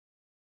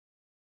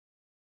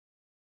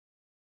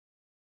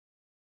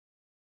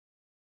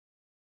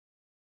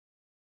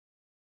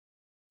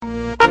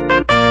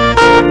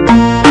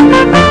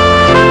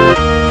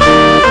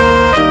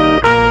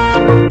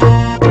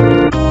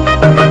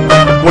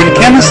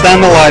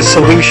Chemists analyze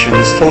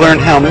solutions to learn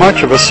how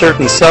much of a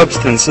certain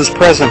substance is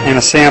present in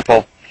a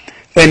sample.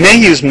 They may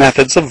use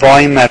methods of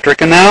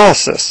volumetric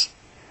analysis.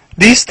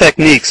 These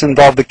techniques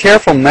involve the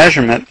careful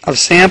measurement of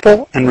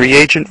sample and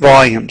reagent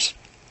volumes.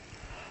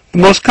 The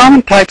most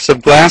common types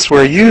of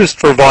glassware used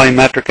for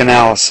volumetric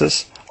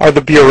analysis are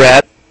the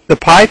burette, the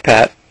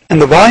pipette, and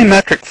the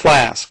volumetric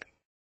flask.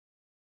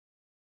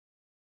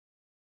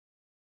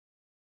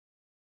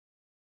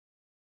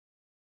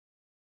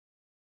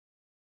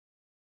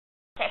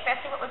 Okay,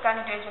 firstly what we're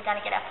going to do is we're going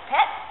to get our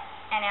pipette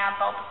and our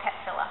bowl pipette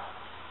filler.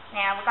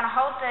 Now we're going to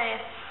hold the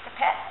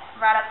pipette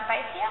right at the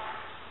base here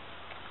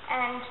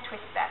and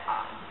twist that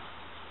on.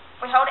 If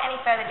we hold it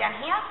any further down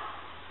here,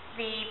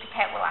 the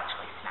pipette will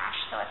actually smash,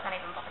 so let's not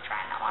even bother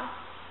trying that one.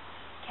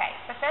 Okay,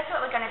 so first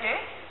what we're going to do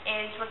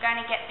is we're going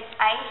to get this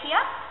A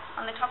here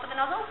on the top of the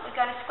nozzle. We're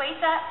going to squeeze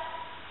that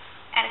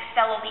and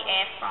expel all the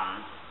air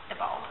from the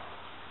bowl.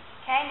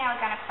 Okay, now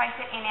we're going to place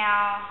it in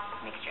our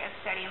mixture of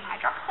sodium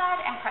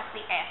hydroxide and press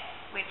the F,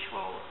 which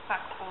will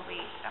suck all the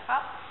stuff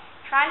up.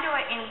 Try and do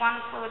it in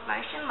one fluid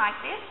motion like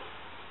this,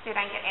 so you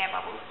don't get air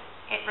bubbles.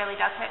 It really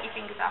does hurt your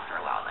fingers after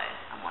a while though,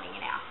 I'm warning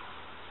you now.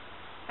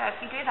 So if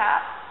you do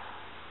that,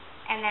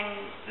 and then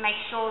make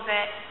sure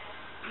that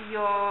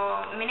your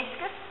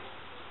meniscus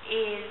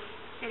is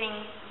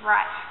sitting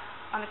right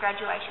on the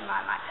graduation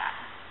line like that.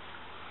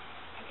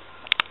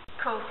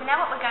 Cool, so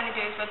now what we're going to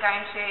do is we're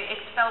going to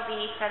expel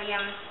the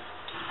sodium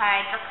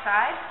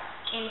hydroxide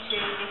into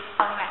this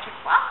volumetric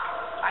flask,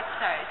 like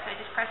so. So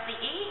just press the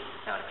E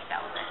so it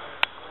expels it.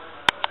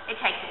 It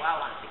takes a while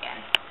once again.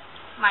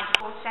 Mind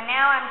you. So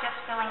now I'm just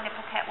filling the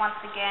pipette once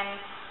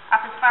again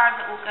up as far as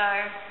it will go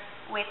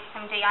with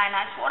some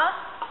deionized water,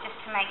 just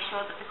to make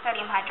sure that the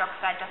sodium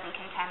hydroxide doesn't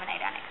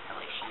contaminate our next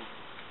solution.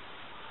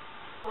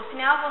 So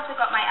now I've also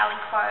got my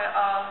aliquot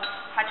of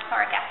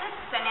hydrochloric acid,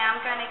 so now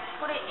I'm going to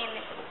put it in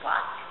this little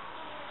flask,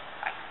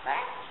 like so.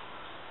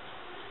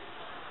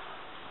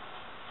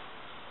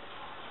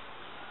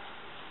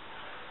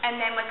 And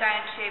then we're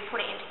going to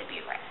put it into the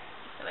burette,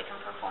 so we can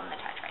perform the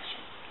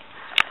titration.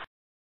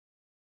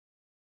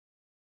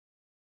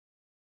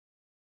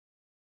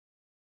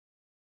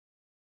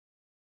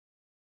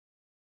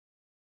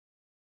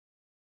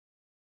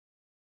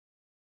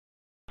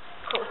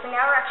 Cool, so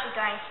now we're actually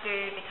going to do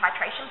the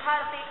titration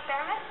part of the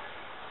experiment.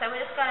 So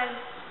we're just going to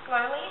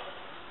slowly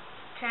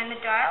turn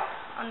the dial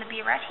on the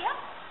burette here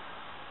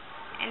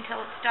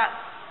until it starts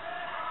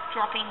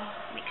dropping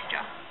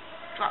mixture,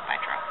 drop by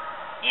drop.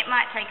 It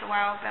might take a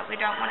while, but we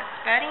don't want it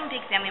spurting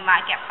because then we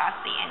might get past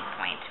the end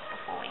point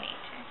before we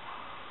need to.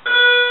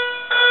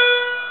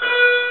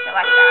 So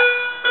like that.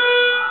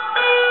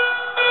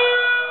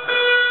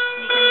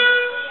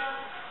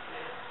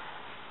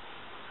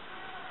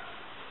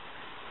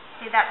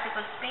 That's a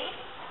good speed.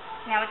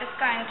 Now we're just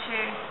going to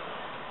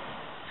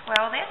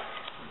swirl this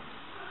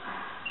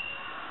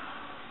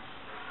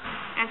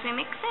as we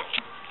mix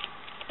it.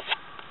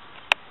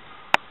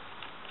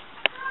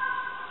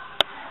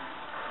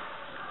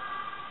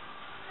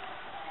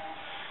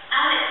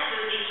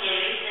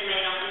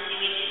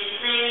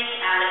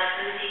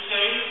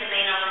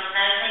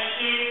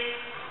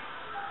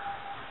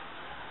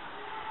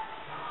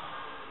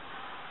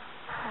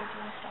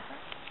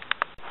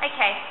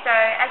 Okay, so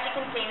as you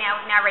can see now,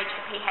 we've now reached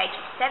a pH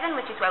of 7,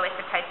 which is where we're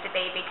supposed to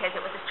be because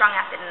it was a strong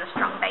acid and a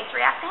strong base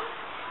reacting.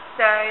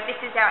 So this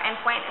is our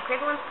endpoint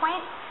equivalence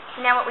point.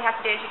 So now what we have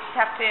to do is we just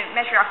have to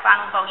measure our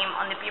final volume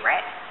on the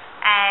burette,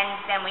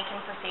 and then we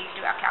can proceed to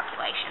do our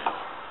calculations.